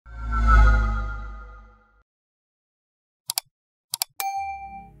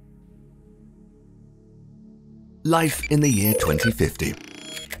Life in the year 2050.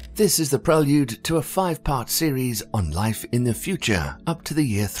 This is the prelude to a 5-part series on life in the future up to the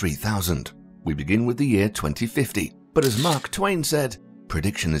year 3000. We begin with the year 2050, but as Mark Twain said,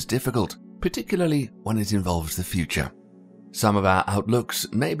 prediction is difficult, particularly when it involves the future. Some of our outlooks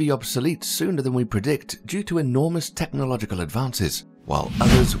may be obsolete sooner than we predict due to enormous technological advances, while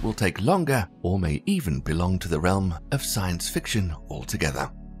others will take longer or may even belong to the realm of science fiction altogether.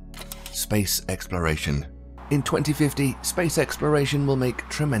 Space exploration. In 2050, space exploration will make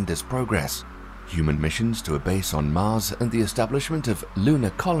tremendous progress. Human missions to a base on Mars and the establishment of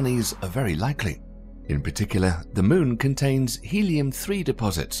lunar colonies are very likely. In particular, the Moon contains helium-3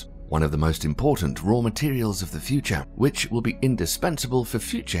 deposits, one of the most important raw materials of the future, which will be indispensable for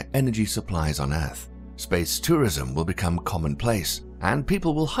future energy supplies on Earth. Space tourism will become commonplace, and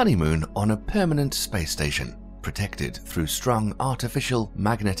people will honeymoon on a permanent space station, protected through strong artificial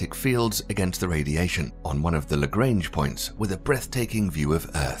magnetic fields against the radiation on one of the Lagrange points with a breathtaking view of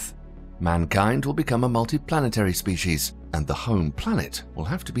Earth. Mankind will become a multiplanetary species, and the home planet will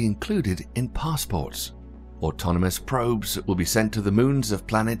have to be included in passports. Autonomous probes will be sent to the moons of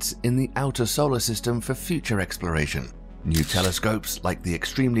planets in the outer solar system for future exploration. New telescopes like the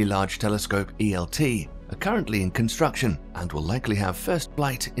extremely large telescope ELT are currently in construction and will likely have first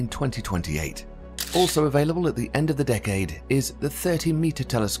flight in 2028. Also available at the end of the decade is the 30-meter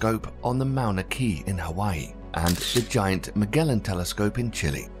telescope on the Mauna Kea in Hawaii and the giant Magellan telescope in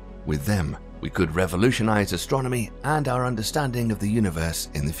Chile. With them, we could revolutionize astronomy and our understanding of the universe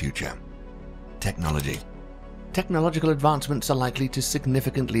in the future. Technology. Technological advancements are likely to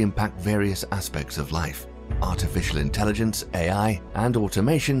significantly impact various aspects of life. Artificial intelligence, AI, and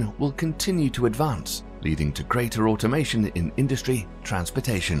automation will continue to advance, leading to greater automation in industry,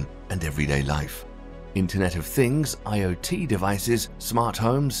 transportation, and everyday life. Internet of Things, IoT devices, smart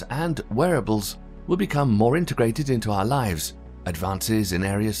homes, and wearables will become more integrated into our lives. Advances in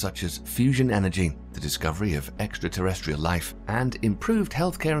areas such as fusion energy, the discovery of extraterrestrial life, and improved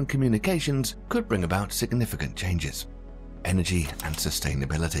healthcare and communications could bring about significant changes. Energy and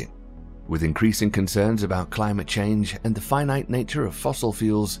sustainability. With increasing concerns about climate change and the finite nature of fossil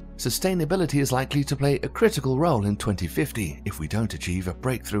fuels, sustainability is likely to play a critical role in 2050 if we don't achieve a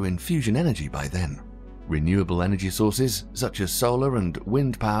breakthrough in fusion energy by then. Renewable energy sources such as solar and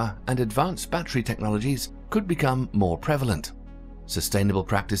wind power and advanced battery technologies could become more prevalent. Sustainable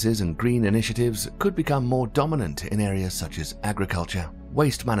practices and green initiatives could become more dominant in areas such as agriculture,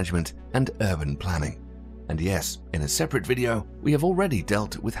 waste management, and urban planning. And yes, in a separate video, we have already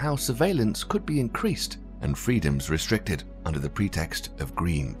dealt with how surveillance could be increased and freedoms restricted under the pretext of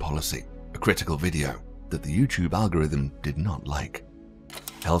green policy. A critical video that the YouTube algorithm did not like.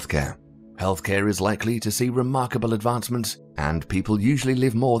 Healthcare. Healthcare is likely to see remarkable advancements, and people usually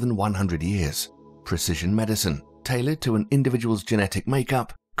live more than 100 years. Precision medicine, tailored to an individual's genetic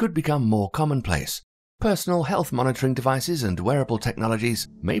makeup, could become more commonplace. Personal health monitoring devices and wearable technologies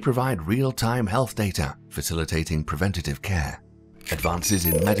may provide real-time health data, facilitating preventative care. Advances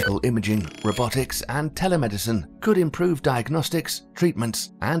in medical imaging, robotics, and telemedicine could improve diagnostics,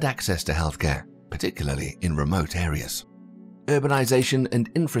 treatments, and access to healthcare, particularly in remote areas. Urbanization and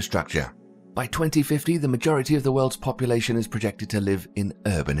infrastructure. By 2050, the majority of the world's population is projected to live in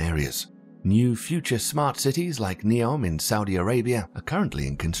urban areas. New future smart cities like Neom in Saudi Arabia are currently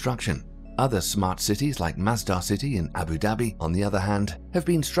in construction. Other smart cities like Masdar City in Abu Dhabi, on the other hand, have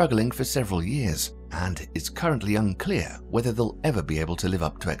been struggling for several years, and it's currently unclear whether they'll ever be able to live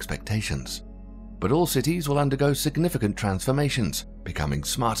up to expectations. But all cities will undergo significant transformations, becoming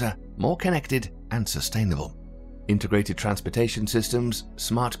smarter, more connected, and sustainable. Integrated transportation systems,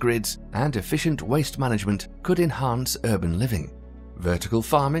 smart grids, and efficient waste management could enhance urban living. Vertical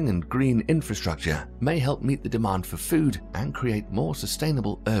farming and green infrastructure may help meet the demand for food and create more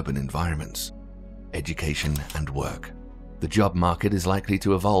sustainable urban environments. Education and work. The job market is likely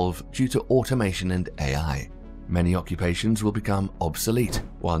to evolve due to automation and AI. Many occupations will become obsolete,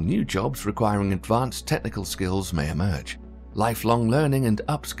 while new jobs requiring advanced technical skills may emerge. Lifelong learning and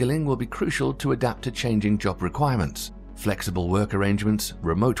upskilling will be crucial to adapt to changing job requirements. Flexible work arrangements,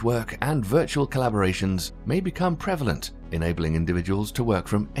 remote work, and virtual collaborations may become prevalent, enabling individuals to work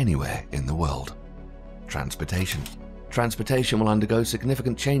from anywhere in the world. Transportation. Transportation will undergo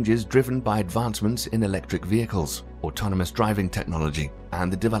significant changes driven by advancements in electric vehicles, autonomous driving technology,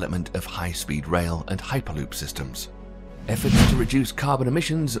 and the development of high-speed rail and hyperloop systems. Efforts to reduce carbon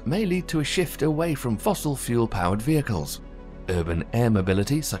emissions may lead to a shift away from fossil fuel-powered vehicles. Urban air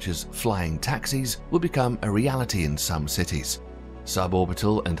mobility, such as flying taxis, will become a reality in some cities.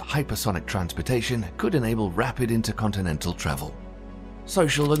 Suborbital and hypersonic transportation could enable rapid intercontinental travel.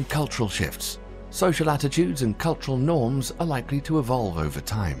 Social and cultural shifts. Social attitudes and cultural norms are likely to evolve over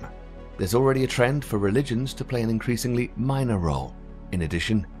time. There's already a trend for religions to play an increasingly minor role. In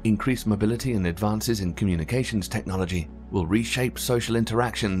addition, increased mobility and advances in communications technology will reshape social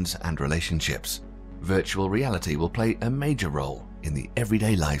interactions and relationships. Virtual reality will play a major role in the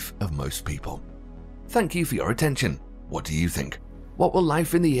everyday life of most people. Thank you for your attention. What do you think? What will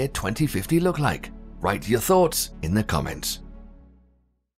life in the year 2050 look like? Write your thoughts in the comments.